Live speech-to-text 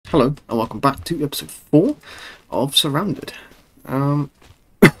Hello and welcome back to episode 4 of Surrounded.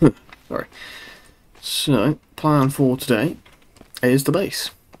 Sorry. So, plan for today is the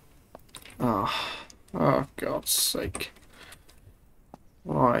base. Oh, God's sake.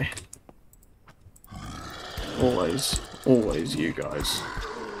 Why? Always you guys.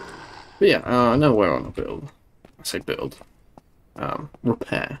 But yeah, I know we're on a build. I say build.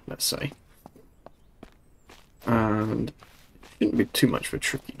 Repair, let's say. And it shouldn't be too much of a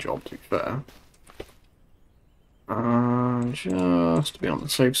tricky job, to be fair. Just to be on the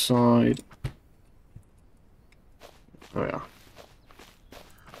safe side. Oh yeah.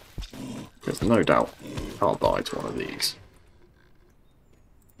 There's no doubt I'll die to one of these.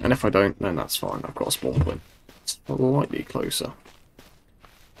 And if I don't, then that's fine. I've got a spawn point. It's slightly closer.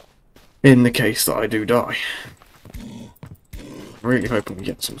 In the case that I do die. I'm really hoping we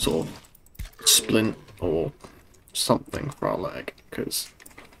get some sort of splint or something for our leg, because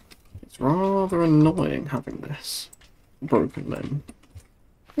it's rather annoying having this broken limb.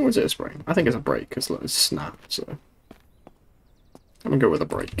 Or is it a sprain? I think it's a break, because it's snapped, so I'm going to go with a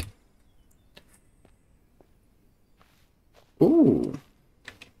break. Ooh.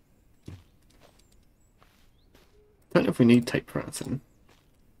 Don't know if we need tape for anything.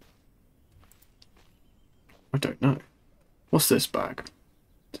 I don't know. What's this bag?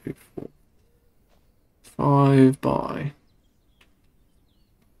 2, 4, 5 by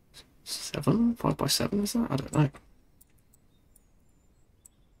 7? 5 by 7 is that? I don't know.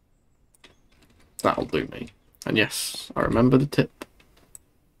 That'll do me. And yes, I remember the tip.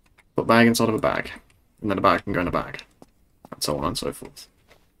 Put bag inside of a bag. And then a bag can go in a bag. And so on and so forth.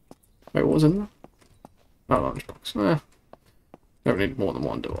 Wait, what was in there? Oh, lunchbox. Don't need more than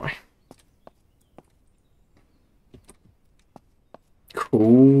one, do I?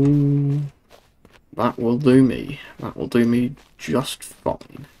 Cool. That will do me. That will do me just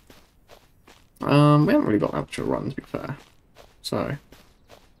fine. We haven't really got that much of a run, to be fair. So,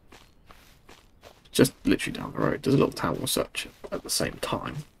 just literally down the road. There's a little town research at the same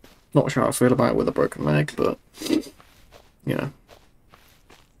time. Not sure how I feel about it with a broken leg, but, you know.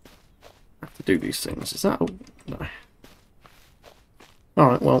 I have to do these things. Is that all? No.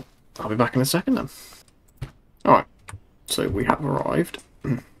 Alright, well, I'll be back in a second then. Alright, so we have arrived,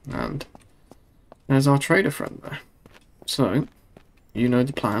 and there's our trader friend there. So, you know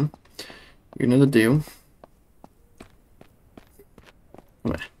the plan. You know the deal.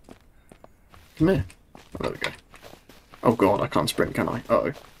 Come here. Come here. Oh, there we go. Oh god, I can't sprint, can I?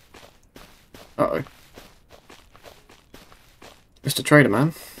 Uh-oh. Uh-oh. Mr. Trader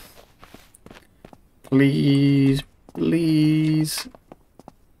Man. Please, please.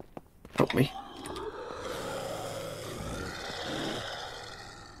 Help me.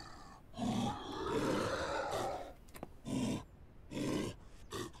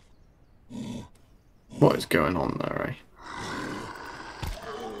 What is going on there, eh?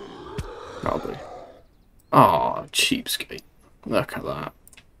 That'll do. Ah, cheapskate. Look at that.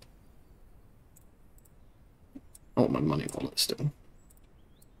 Oh, my money wallet still.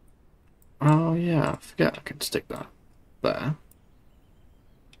 Oh, yeah, I forget I can stick that there.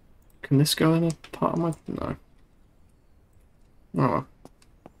 Can this go in a part of my... No. Oh,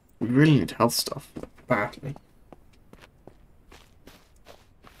 we really need health stuff badly.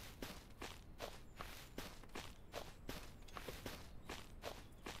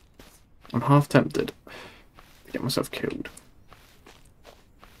 I'm half tempted to get myself killed.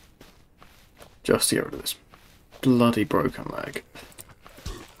 Just to get rid of this bloody broken leg.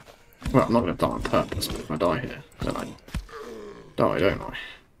 Well, I'm not going to die on purpose, but if I die here, then I die, don't I?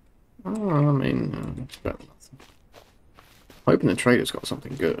 Oh, I mean, it's better than nothing. Hoping the trader's got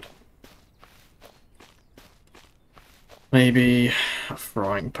something good. Maybe a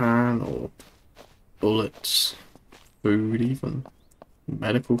frying pan, or bullets, food even.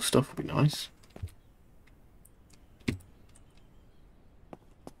 Medical stuff would be nice.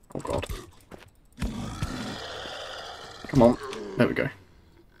 Oh god. Come on. There we go.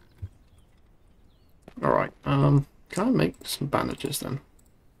 Alright, can I make some bandages then?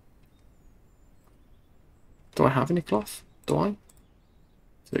 Do I have any cloth? Do I?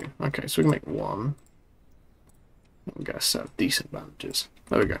 2. Okay, so we can make 1. We'll get a set of decent bandages.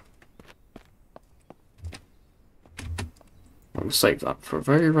 There we go. I'll save that for a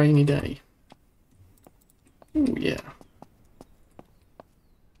very rainy day. Oh yeah.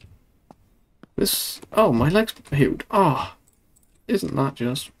 This... Oh, my leg's healed. Ah! Isn't that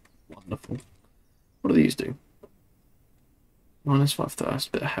just wonderful? What do these do? -5 thirst,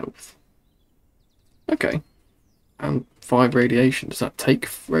 a bit of health. Okay. And 5 radiation. Does that take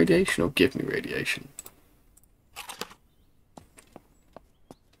radiation or give me radiation?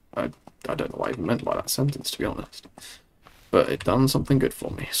 I don't know what I even meant by that sentence, to be honest. But it done something good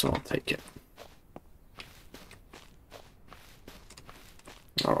for me, so I'll take it.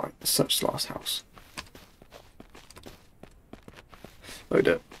 Alright, search the last house. Load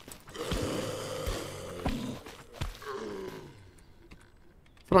it.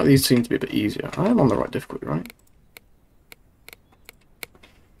 I feel like these seem to be a bit easier. I am on the right difficulty, right?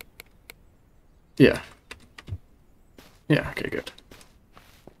 Yeah. Yeah, okay, good.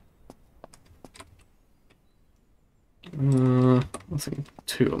 Nothing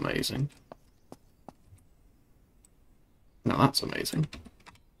too amazing. Now that's amazing.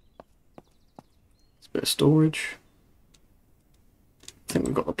 It's a bit of storage. I think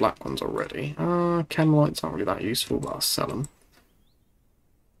we've got the black ones already. Chem lights aren't really that useful, but I'll sell them.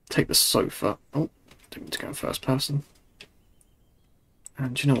 Take the sofa. Oh, didn't need to go in first person.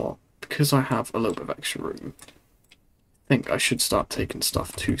 And you know what? Because I have a little bit of extra room, I think I should start taking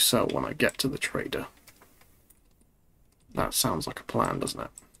stuff to sell when I get to the trader. That sounds like a plan, doesn't it?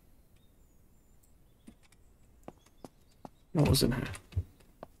 What was in here?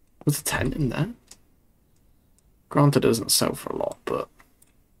 Was a tent in there? Granted, it doesn't sell for a lot, but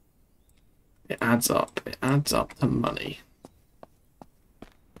it adds up. It adds up to money.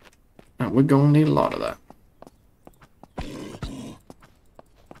 And we're going to need a lot of that.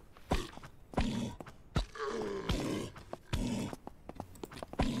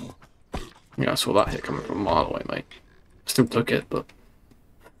 Yeah, I saw that hit coming from a mile away, mate. Still took it, but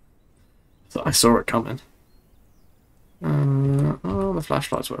I saw it coming. Oh, the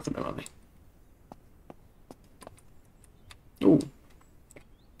flashlight's worth a bit of money. Ooh.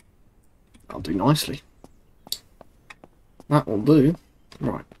 That'll do nicely. That will do.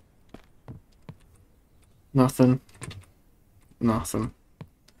 Right. Nothing. Nothing.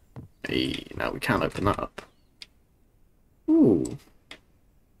 Hey, now we can open that up. Ooh.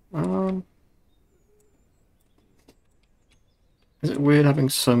 Is it weird having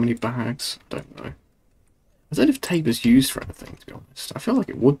so many bags? I don't know. I don't know if tape is used for anything, to be honest. I feel like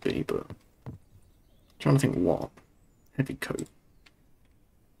it would be, but I'm trying to think what. Heavy coat.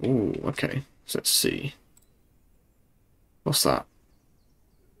 Ooh, okay. So let's see. What's that?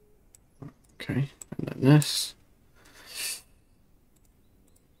 Okay, and then this.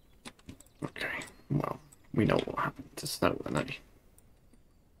 Okay, well, we know what happened to snow then, eh?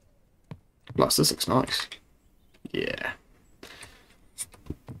 Plus, this looks nice. Yeah.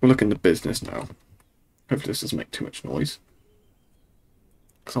 We're looking to business now. Hopefully this doesn't make too much noise.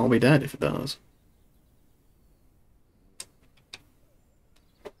 Because I'll be dead if it does.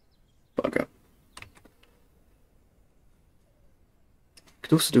 Bugger.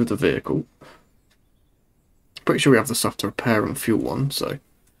 Could also do with the vehicle. Pretty sure we have the stuff to repair and fuel one, so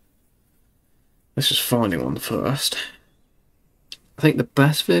let's just finding one first. I think the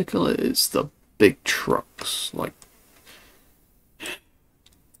best vehicle is the big trucks, like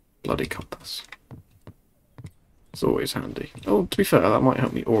bloody compass. It's always handy. Oh, to be fair, that might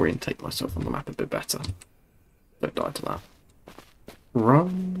help me orientate myself on the map a bit better. Don't die to that.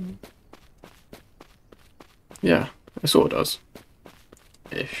 Run. Yeah, it sort of does.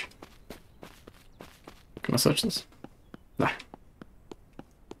 Ish. Can I search this? No.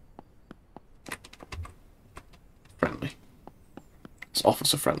 Friendly. It's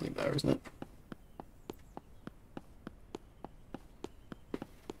officer friendly there, isn't it?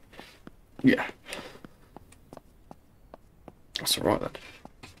 Yeah. That's alright then.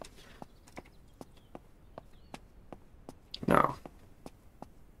 Now,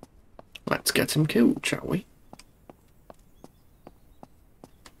 let's get him killed, shall we?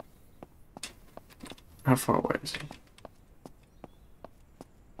 How far away is he?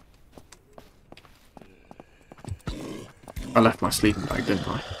 I left my sleeping bag, didn't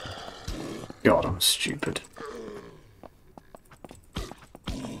I? God, I'm stupid.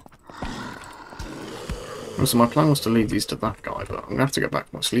 So my plan was to leave these to that guy, but I'm going to have to get back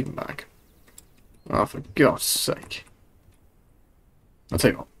to my sleeping bag. Oh, for God's sake. I'll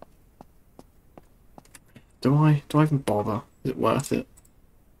tell you what. Do I even bother? Is it worth it?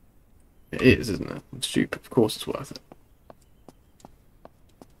 It is, isn't it? I'm stupid. Of course it's worth it.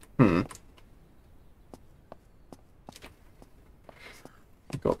 For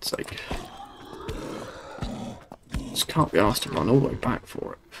God's sake. Just can't be asked to run all the way back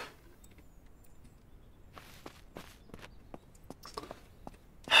for it.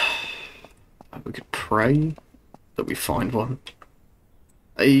 We could pray that we find one.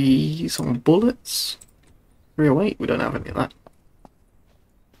 Hey, some bullets? 308, we don't have any of that.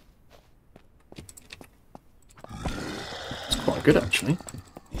 It's quite good, actually.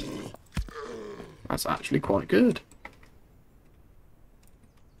 That's actually quite good.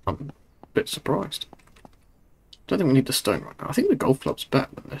 I'm a bit surprised. Don't think we need the stone right now. I think the golf club's better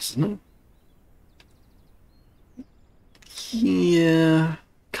than this, isn't it? Yeah,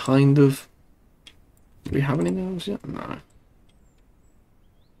 kind of. Do we have any of those yet? No.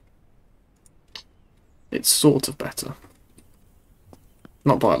 It's sort of better.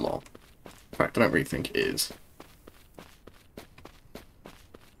 Not by a lot. In fact, I don't really think it is.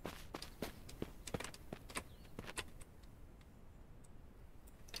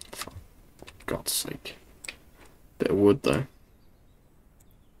 For God's sake. Bit of wood, though.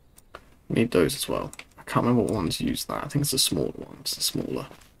 We need those as well. I can't remember what ones use that. I think it's the smaller ones, the smaller.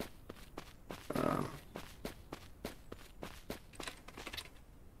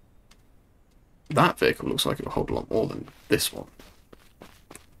 That vehicle looks like it'll hold a lot more than this one.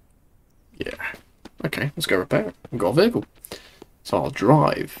 Yeah. Okay, let's go repair it. We've got a vehicle. So I'll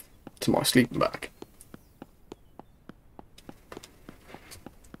drive to my sleeping bag.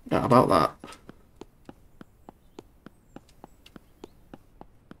 How about that?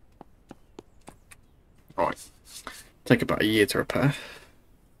 Right. Take about a year to repair.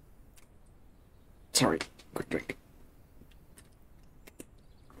 Sorry, quick drink.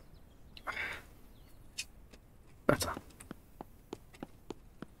 Better.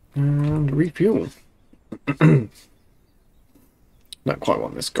 And refuel. Don't quite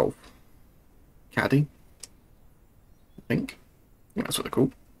want this golf caddy. I think that's what they're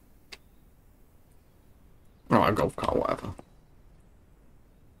called. Oh, a golf car, whatever.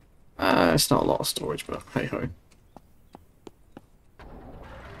 It's not a lot of storage, but hey ho.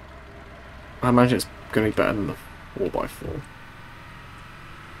 I imagine it's going to be better than the 4x4.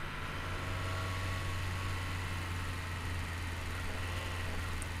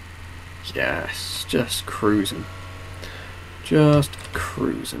 Yes, just cruising. Just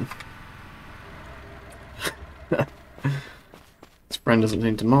cruising. His friend doesn't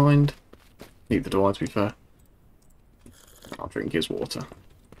seem to mind. Neither do I, to be fair. I'll drink his water.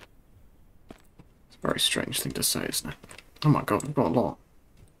 It's a very strange thing to say, isn't it? Oh my god, we've got a lot.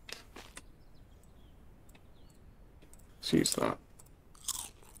 Let's use that.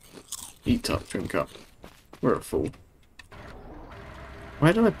 Eat up, drink up. We're at full.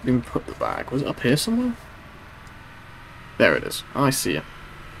 Where did I even put the bag? Was it up here somewhere? There it is. I see it.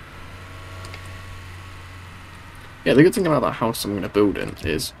 Yeah, the good thing about that house I'm going to build in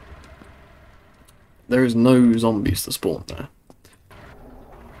is there is no zombies to spawn there.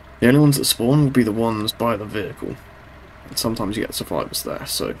 The only ones that spawn will be the ones by the vehicle. And sometimes you get survivors there,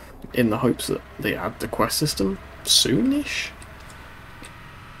 so in the hopes that they add the quest system soonish,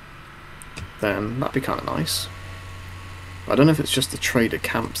 then that'd be kind of nice. I don't know if it's just the trader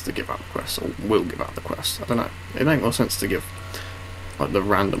camps that give out the quests, or will give out the quests. I don't know. It makes more sense to give like the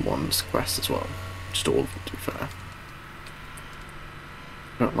random ones quests as well. Just all of them, to be fair.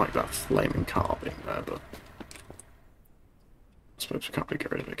 I don't like that flaming car being there, but I suppose we can't really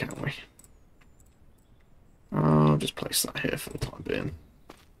get rid of it, can we? I'll just place that here for the time being.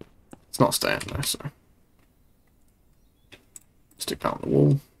 It's not staying there, so stick that on the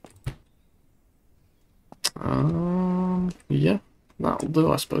wall. Yeah, that'll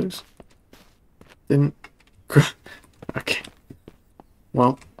do, I suppose. Didn't. Okay.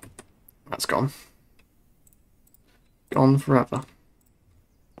 Well, that's gone. Gone forever.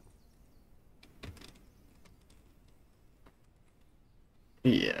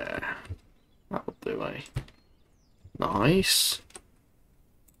 Yeah, that'll do, eh? Nice.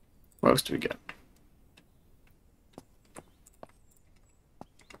 What else do we get?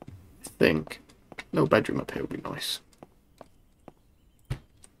 I think a little bedroom up here would be nice.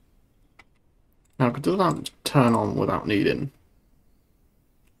 Now, could the lamp turn on without needing?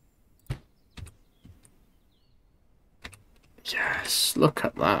 Yes, look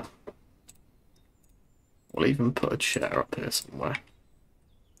at that. We'll even put a chair up here somewhere.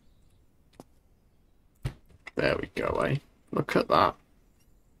 There we go, eh? Look at that.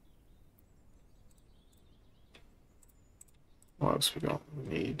 What else we got?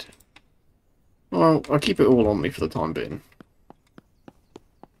 We need... Well, I'll keep it all on me for the time being.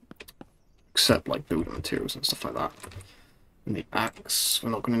 Except, like, building materials and stuff like that. And the axe we're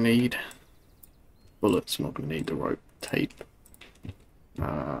not going to need. Bullets we're not going to need. The rope. Tape.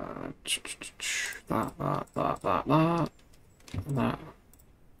 That. No,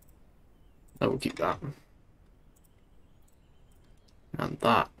 we'll keep that. And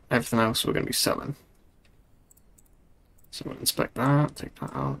that. Everything else we're going to be selling. So we'll inspect that, take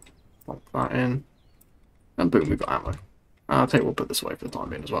that out, pop that in, and boom, we've got ammo. I'll tell you, we'll put this away for the time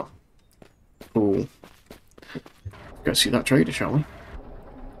being as well. Cool. Go see that trader, shall we?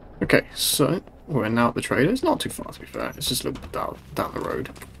 Okay, so We're now at the trader. It's not too far, to be fair. It's just a little bit down the road.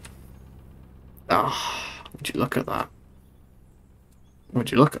 Ah, would you look at that?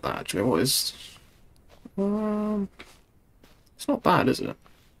 Would you look at that, actually? What is... it's not bad, is it?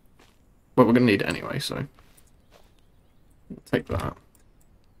 Well, we're going to need it anyway, so... take that.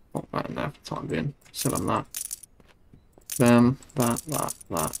 Pop that in there for the time being. Sell them that. Them, that.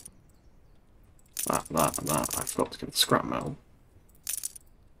 I've got to get the scrap metal.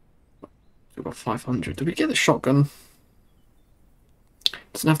 We've got 500. Did we get the shotgun?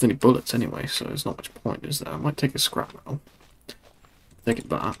 It doesn't have any bullets anyway, so there's not much point, is there? I might take a scrap metal. Take it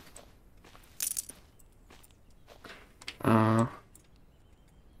back.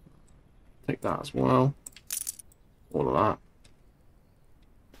 Take that as well. All of that.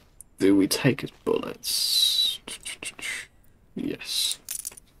 Do we take his bullets? Yes.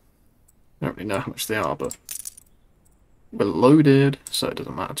 I don't really know how much they are, but we're loaded, so it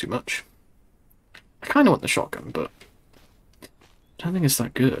doesn't matter too much. I kind of want the shotgun, but I don't think it's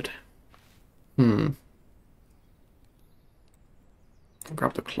that good.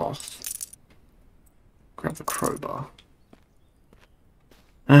 Grab the cloth. Grab the crowbar.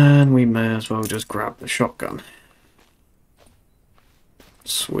 And we may as well just grab the shotgun.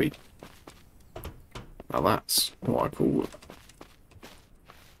 Sweet. Now that's what I call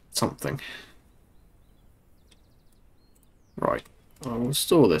something. Right. I will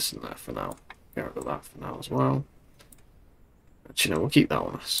store this in there for now. Get rid of that for now as well. Actually, no, we'll keep that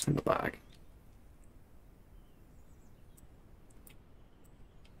on us in the bag.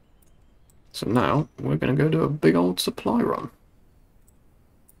 So now we're going to go do a big old supply run.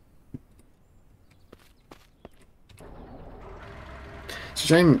 It's a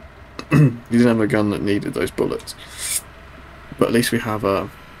shame you didn't have a gun that needed those bullets, but at least we have a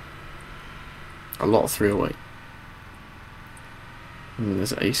lot of 308. And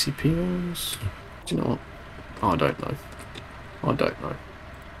there's ACP ones. Do you know what? Oh, I don't know. I don't know.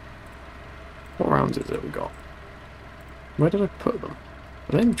 What rounds is it we got? Where did I put them?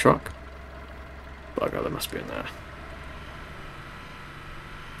 Are they in the truck? Bugger, they must be in there.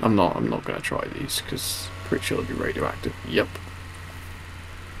 I'm not going to try these because I'm pretty sure they'll be radioactive. Yep.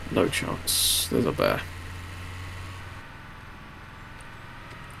 No chance. There's a bear.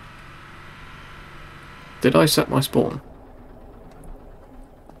 Did I set my spawn?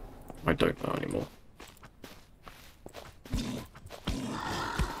 I don't know anymore.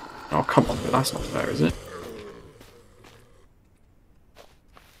 Oh, come on, that's not fair, is it?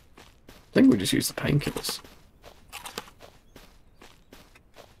 I think we just use the painkillers.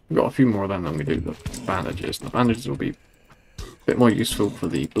 We've got a few more of them than we do the bandages. The bandages will be a bit more useful for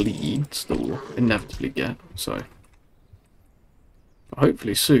the bleeds that we'll inevitably get, so... But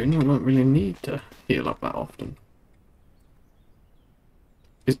hopefully soon we won't really need to heal up that often.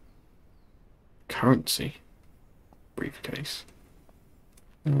 Is... currency. Briefcase.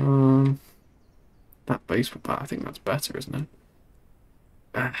 That baseball bat, I think that's better, isn't it?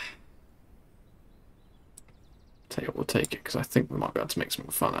 Tell you what, we'll take it, because I think we might be able to make some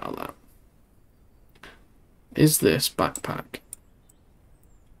fun out of that. Is this backpack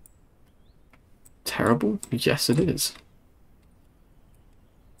terrible? Yes, it is.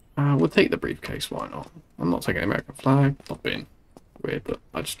 We'll take the briefcase, why not? I'm not taking the American flag, not being weird, but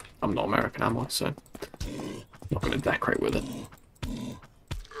I'm not American, am I? So, I'm not going to decorate with it.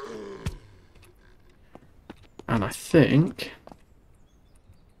 And I think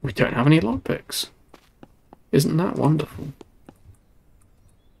we don't have any lockpicks. Isn't that wonderful?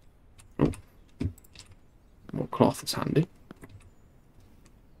 Oh. More cloth is handy.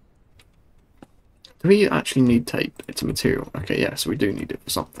 Do we actually need tape? It's a material. Okay, yeah, so we do need it for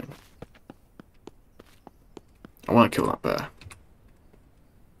something. I want to kill that bear.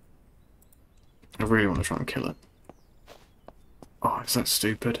 I really want to try and kill it. Oh, is that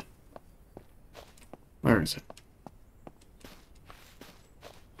stupid? Where is it?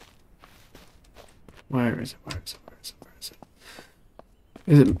 Where is it? Where is it? Where is it? Where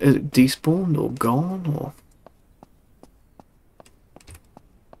is it? Is it despawned or gone or?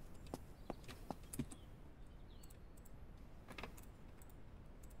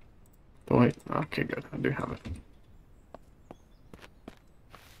 Oh wait, okay, good. I do have it.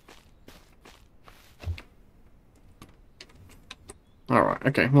 Alright,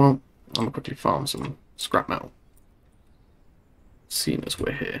 okay, well, I'm gonna quickly farm some scrap metal. Seeing as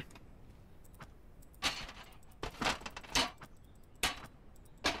we're here.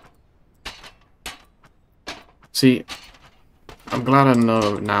 See, I'm glad I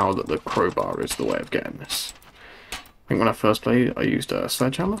know now that the crowbar is the way of getting this. I think when I first played, I used a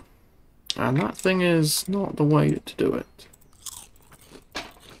sledgehammer, and that thing is not the way to do it.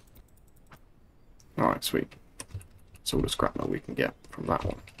 Alright, sweet. That's all the scrap metal we can get from that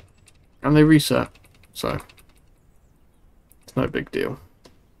one. And they reset, so it's no big deal.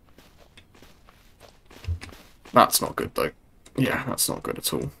 That's not good though. Yeah, that's not good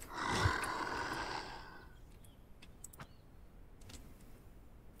at all.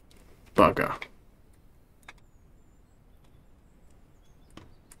 Bugger.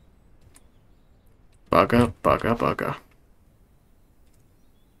 Bugger, bugger, bugger.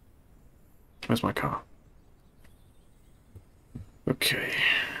 Where's my car? Okay.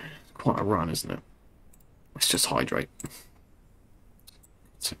 Quite a run, isn't it? Let's just hydrate.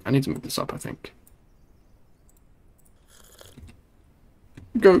 So I need to move this up, I think.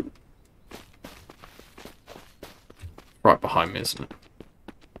 Go. Right behind me, isn't it?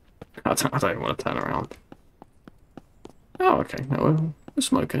 I don't even want to turn around. Oh, okay. No, we're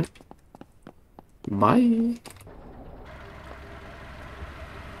smoking it. Bye.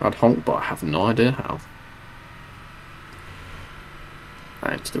 I'd honk, but I have no idea how.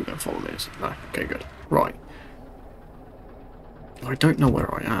 And still going to follow me, isn't it? No. Okay, good. Right. I don't know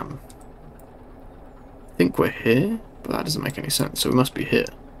where I am. I think we're here, but that doesn't make any sense. So we must be here.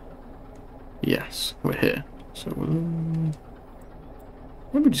 Yes, we're here. So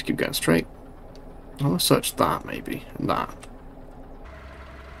maybe just keep going straight. I want to search that, maybe, and that.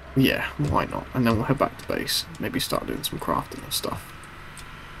 Yeah, why not? And then we'll head back to base. Maybe start doing some crafting and stuff.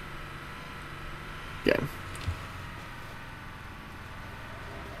 Game.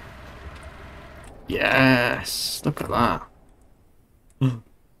 Yes! Look at that.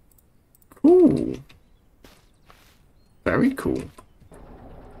 Cool. Very cool.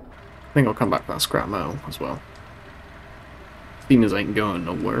 I think I'll come back for that scrap metal as well. Themas ain't going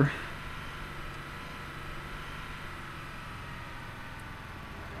nowhere.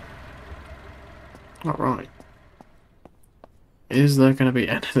 Alright. Is there going to be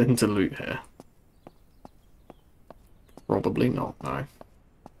anything to loot here? Probably not, no.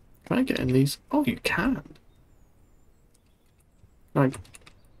 Can I get in these? Oh, you can. Like,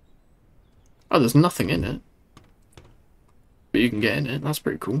 oh, there's nothing in it. But you can get in it. That's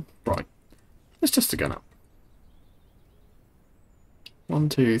pretty cool. Right. Let's test the gun up. 1,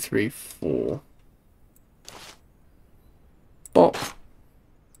 2, 3, 4. Bop.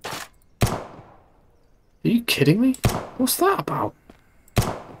 Are you kidding me? What's that about?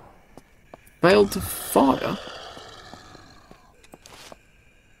 Failed to fire?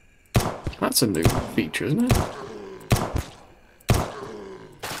 That's a new feature, isn't it?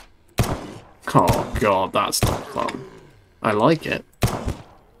 Oh god, that's not fun. I like it.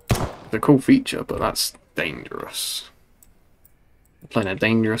 It's a cool feature, but that's dangerous. They're playing a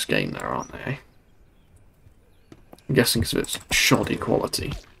dangerous game there, aren't they? I'm guessing because of its shoddy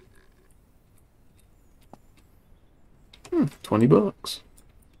quality. 20 bucks.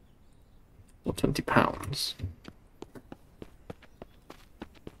 Or £20.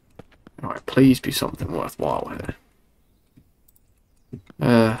 Alright, please be something worthwhile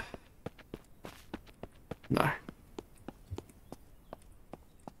here. No.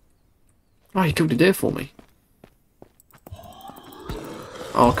 Oh, you killed a deer for me.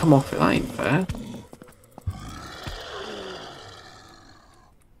 Oh, come off it, that ain't fair.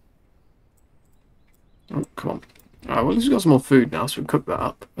 Oh, come on. Alright, well, at least we've got some more food now, so we'll cook that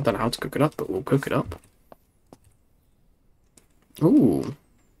up. I don't know how to cook it up, but we'll cook it up. Ooh.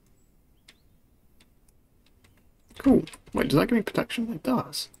 Cool. Wait, does that give me protection? It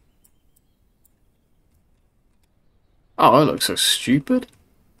does. Oh, that looks so stupid.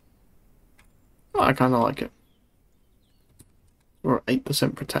 Oh, I kind of like it. We're at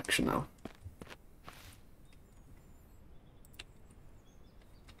 8% protection now.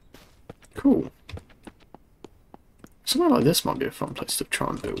 Cool. Something like this might be a fun place to try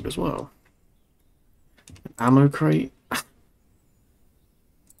and build as well. An ammo crate.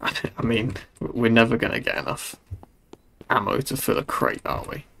 I mean, we're never going to get enough ammo to fill a crate, are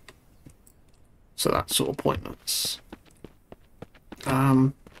we? So that's sort of pointless. Do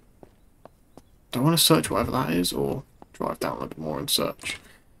I want to search whatever that is, or drive down a little bit more and search?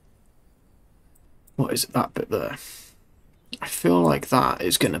 What is it, that bit there? I feel like that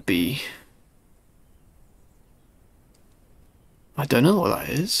is going to be... I don't know what that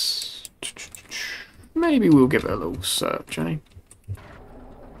is. Maybe we'll give it a little search, eh?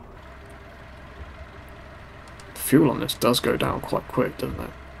 The fuel on this does go down quite quick, doesn't it?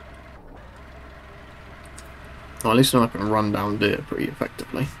 Well, at least I can run down deer pretty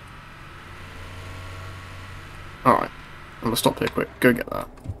effectively. Alright, I'm going to stop here quick, go get that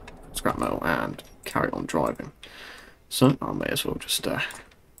scrap metal and carry on driving. So I may as well just cut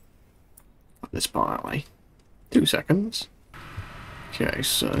this part out, eh? 2 seconds. Okay,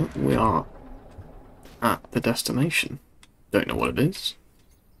 so we are at the destination. Don't know what it is.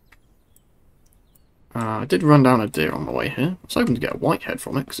 I did run down a deer on the way here. I was hoping to get a white head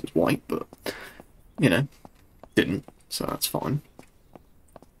from it because it's white, but, you know, didn't, so that's fine.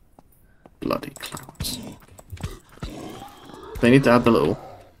 Bloody clouds. They need to add the little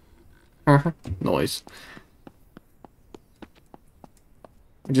noise.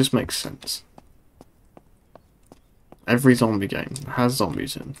 It just makes sense. Every zombie game that has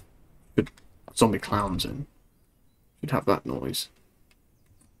zombies in, zombie clowns in, should have that noise.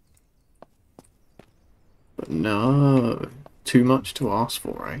 But no, too much to ask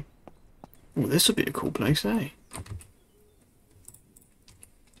for, eh? Oh, this would be a cool place, eh?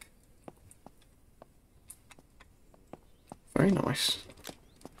 Very nice.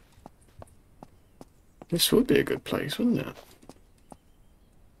 This would be a good place, wouldn't it?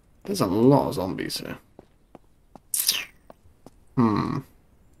 There's a lot of zombies here.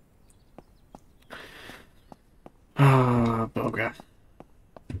 Ah, bugger.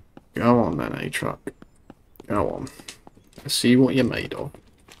 Go on then, A-Truck. Go on. Let's see what you're made of.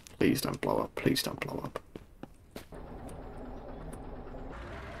 Please don't blow up. Please don't blow up.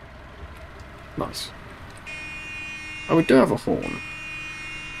 Nice. Oh, we do have a horn.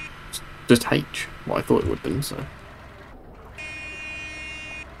 It's just H, what I thought it would have been, so.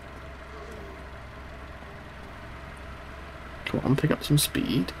 Come on, pick up some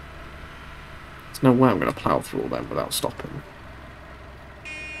speed. There's no way I'm going to plough through all them without stopping.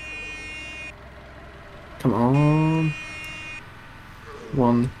 Come on.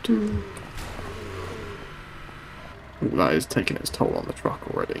 1, 2. Ooh, that is taking its toll on the truck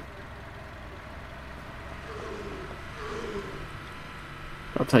already.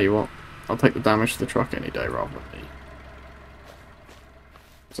 I'll tell you what, I'll take the damage to the truck any day rather than me.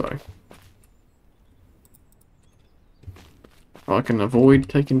 So. If I can avoid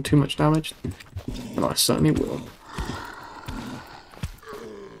taking too much damage, then I certainly will.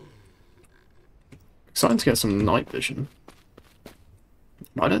 Exciting to get some night vision.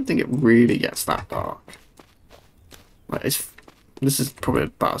 I don't think it really gets that dark. Like this is probably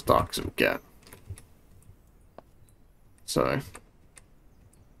about as dark as it will get. So,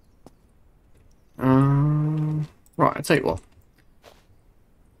 right, I tell you what.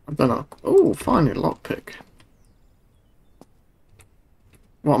 I've done a finally a lockpick.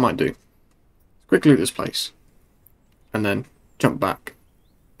 What I might do is quickly loot this place, and then jump back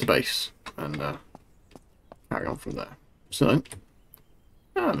to base and carry on from there. So.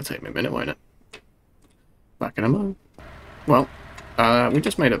 It'll take me a minute, won't it? Back in a moment. Well, we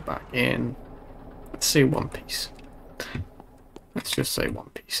just made it back in, let's say, one piece. Let's just say one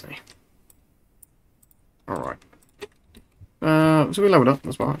piece, eh? Alright. So we leveled up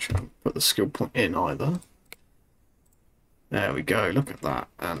as well. I shouldn't put the skill point in either. There we go, look at that.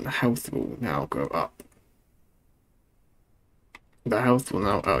 And the health will now go up. The health will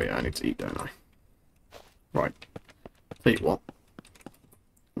now... Oh yeah, I need to eat, don't I? Right. Tell you what.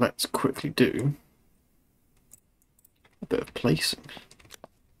 Let's quickly do a bit of placing.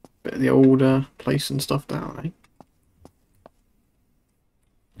 A bit of the older placing stuff down, eh?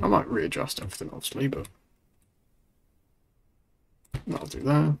 I might readjust everything, obviously, but that'll do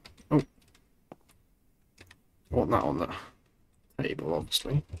that. Oh. I want that on the table,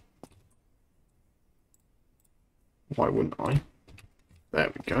 obviously. Why wouldn't I?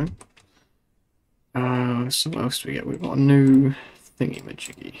 There we go. So what else do we get? We've got a new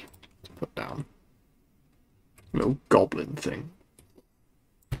thingy-majiggy to put down. A little goblin thing.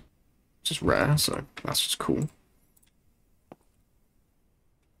 It's just rare, so that's just cool.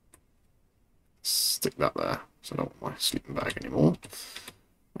 Stick that there, so I don't want my sleeping bag anymore.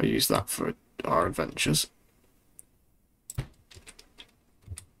 I use that for our adventures.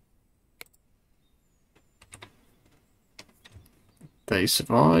 They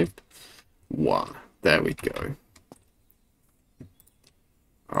survived. 1. There we go.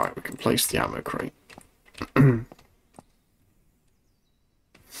 Alright, we can place the ammo crate. Let's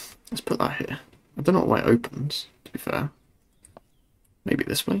put that here. I don't know what way it opens, to be fair. Maybe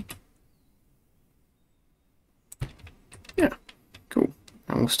this way? Yeah, cool.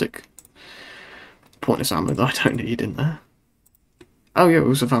 And we'll stick pointless ammo that I don't need in there. Oh yeah, we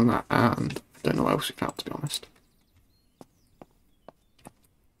also found that, and I don't know what else we found, to be honest.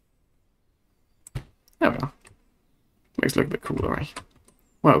 There we are. Makes it look a bit cooler, eh?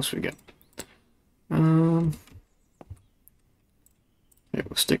 What else we get? Yeah,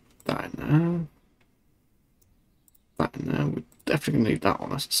 we'll stick that in there. That in there. We're definitely going to need that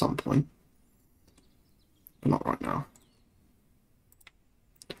on us at some point. But not right now.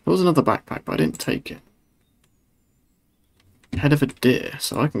 There was another backpack, but I didn't take it. Head of a deer,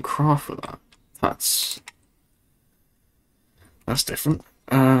 so I can craft with that. That's different.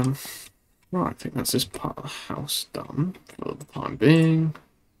 Right, I think that's this part of the house done for the time being.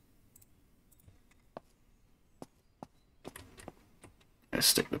 Let's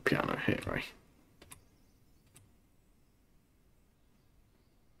stick the piano here, right?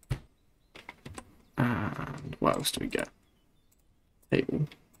 And what else do we get? Table.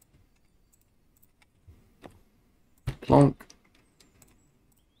 Plonk.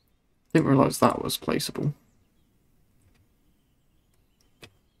 Didn't realise that was placeable.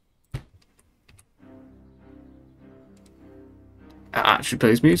 It actually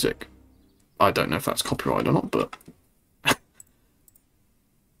plays music. I don't know if that's copyright or not, but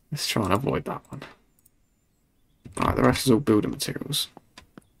let's try and avoid that one. Alright, the rest is all building materials.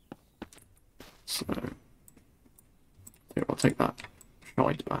 So, yeah, I'll take that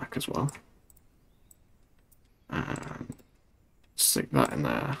shite back as well. And stick that in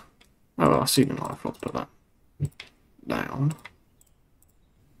there. Oh, well, I see the knife. I'll put that down.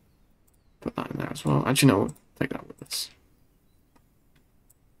 Put that in there as well. Actually, no, we'll take that with us.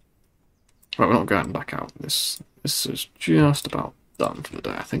 Right, we're not going back out. This is just about done for the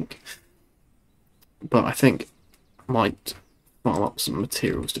day, I think. But I think I might farm up some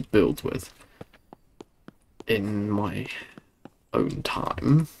materials to build with in my own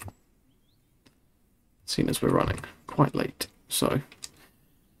time, seeing as we're running quite late. So,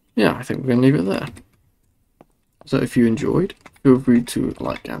 yeah, I think we're going to leave it there. So if you enjoyed, feel free to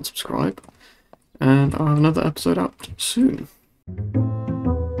like and subscribe, and I'll have another episode out soon.